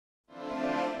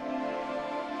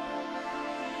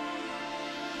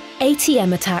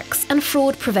ATM attacks and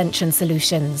fraud prevention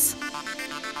solutions.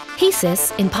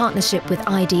 Hesis, in partnership with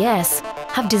IDS,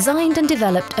 have designed and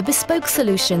developed a bespoke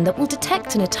solution that will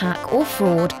detect an attack or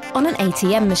fraud on an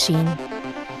ATM machine.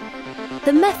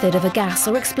 The method of a gas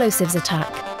or explosives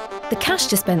attack. The cash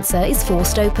dispenser is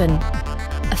forced open.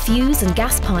 A fuse and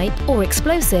gas pipe or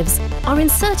explosives are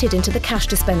inserted into the cash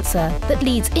dispenser that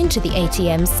leads into the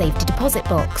ATM's safety deposit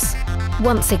box.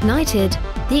 Once ignited,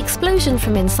 the explosion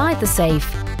from inside the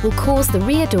safe will cause the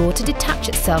rear door to detach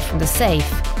itself from the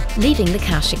safe, leaving the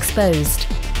cash exposed.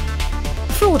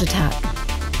 Fraud attack.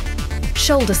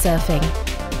 Shoulder surfing.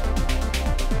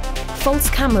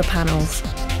 False camera panels.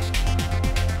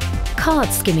 Card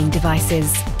skimming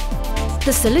devices.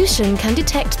 The solution can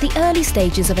detect the early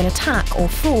stages of an attack or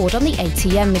fraud on the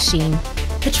ATM machine.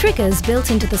 The triggers built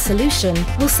into the solution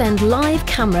will send live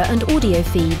camera and audio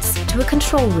feeds to a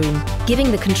control room,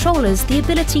 giving the controllers the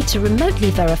ability to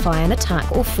remotely verify an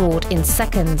attack or fraud in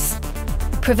seconds.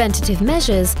 Preventative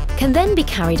measures can then be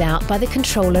carried out by the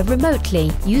controller remotely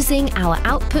using our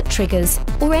output triggers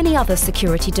or any other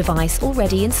security device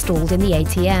already installed in the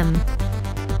ATM.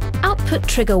 Output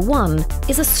trigger 1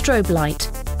 is a strobe light.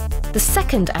 The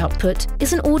second output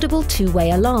is an audible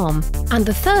two-way alarm, and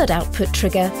the third output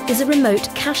trigger is a remote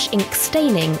cash ink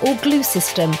staining or glue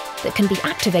system that can be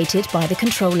activated by the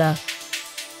controller.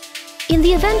 In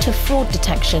the event of fraud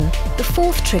detection, the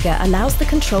fourth trigger allows the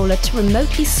controller to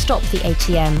remotely stop the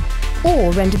ATM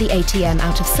or render the ATM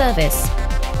out of service.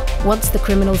 Once the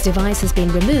criminal's device has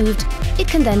been removed, it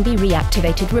can then be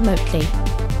reactivated remotely.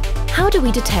 How do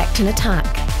we detect an attack?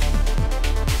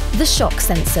 The shock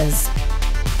sensors.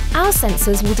 Our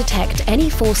sensors will detect any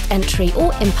forced entry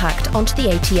or impact onto the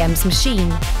ATM's machine.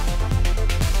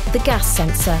 The gas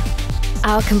sensor.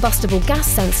 Our combustible gas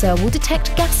sensor will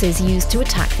detect gases used to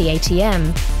attack the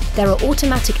ATM. There are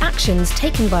automatic actions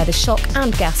taken by the shock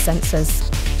and gas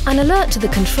sensors. An alert to the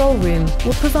control room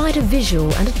will provide a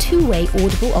visual and a two-way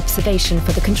audible observation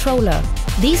for the controller.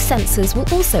 These sensors will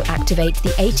also activate the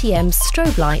ATM's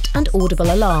strobe light and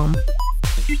audible alarm.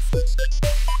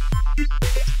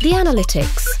 The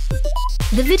analytics.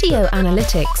 The video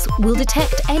analytics will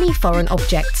detect any foreign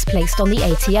objects placed on the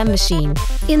ATM machine.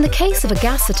 In the case of a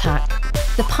gas attack,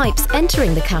 the pipes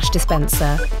entering the cash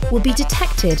dispenser will be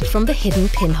detected from the hidden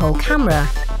pinhole camera,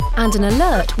 and an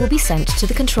alert will be sent to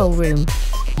the control room.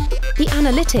 The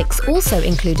analytics also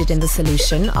included in the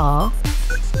solution are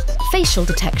facial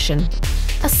detection.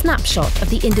 A snapshot of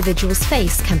the individual's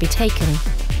face can be taken.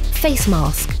 Face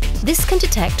mask. This can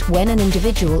detect when an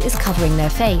individual is covering their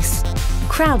face.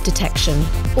 Crowd detection,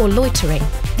 or loitering.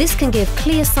 This can give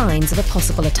clear signs of a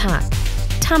possible attack.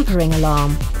 Tampering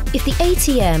alarm. If the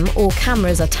ATM or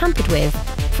cameras are tampered with,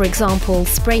 for example,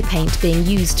 spray paint being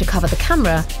used to cover the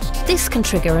camera, this can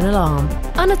trigger an alarm.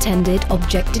 Unattended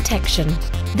object detection.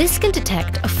 This can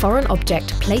detect a foreign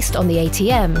object placed on the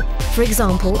ATM, for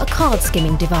example, a card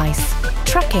skimming device.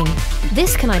 Tracking.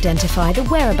 This can identify the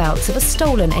whereabouts of a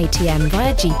stolen ATM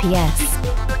via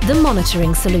GPS. The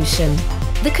monitoring solution.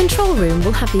 The control room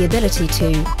will have the ability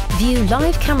to view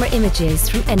live camera images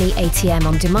from any ATM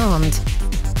on demand,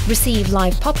 receive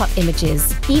live pop-up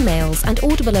images, emails and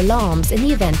audible alarms in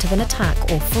the event of an attack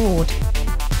or fraud,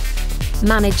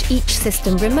 manage each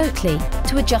system remotely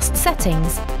to adjust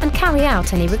settings and carry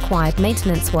out any required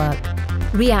maintenance work,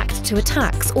 react to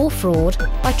attacks or fraud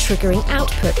by triggering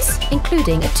outputs,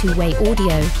 including a two-way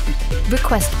audio,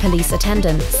 request police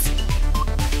attendance,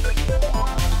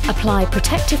 apply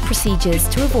protective procedures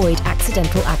to avoid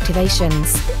accidental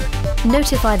activations,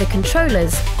 notify the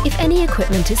controllers if any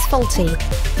equipment is faulty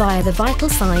via the vital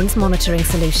signs monitoring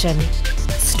solution,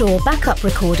 store backup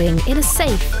recording in a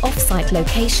safe off-site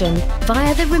location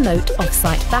via the remote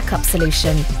off-site backup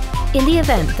solution in the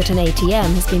event that an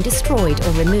ATM has been destroyed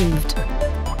or removed.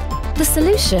 The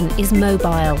solution is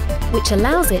mobile, which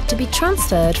allows it to be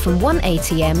transferred from one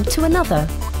ATM to another.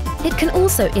 It can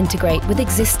also integrate with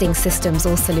existing systems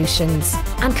or solutions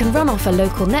and can run off a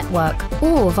local network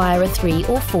or via a 3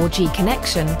 or 4G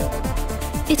connection.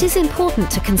 It is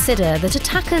important to consider that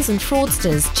attackers and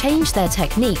fraudsters change their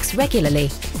techniques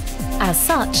regularly. As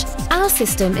such, our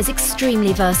system is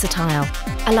extremely versatile,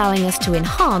 allowing us to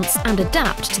enhance and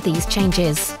adapt to these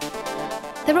changes.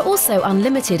 There are also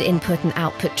unlimited input and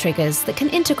output triggers that can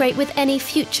integrate with any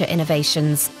future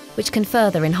innovations, which can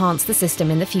further enhance the system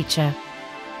in the future.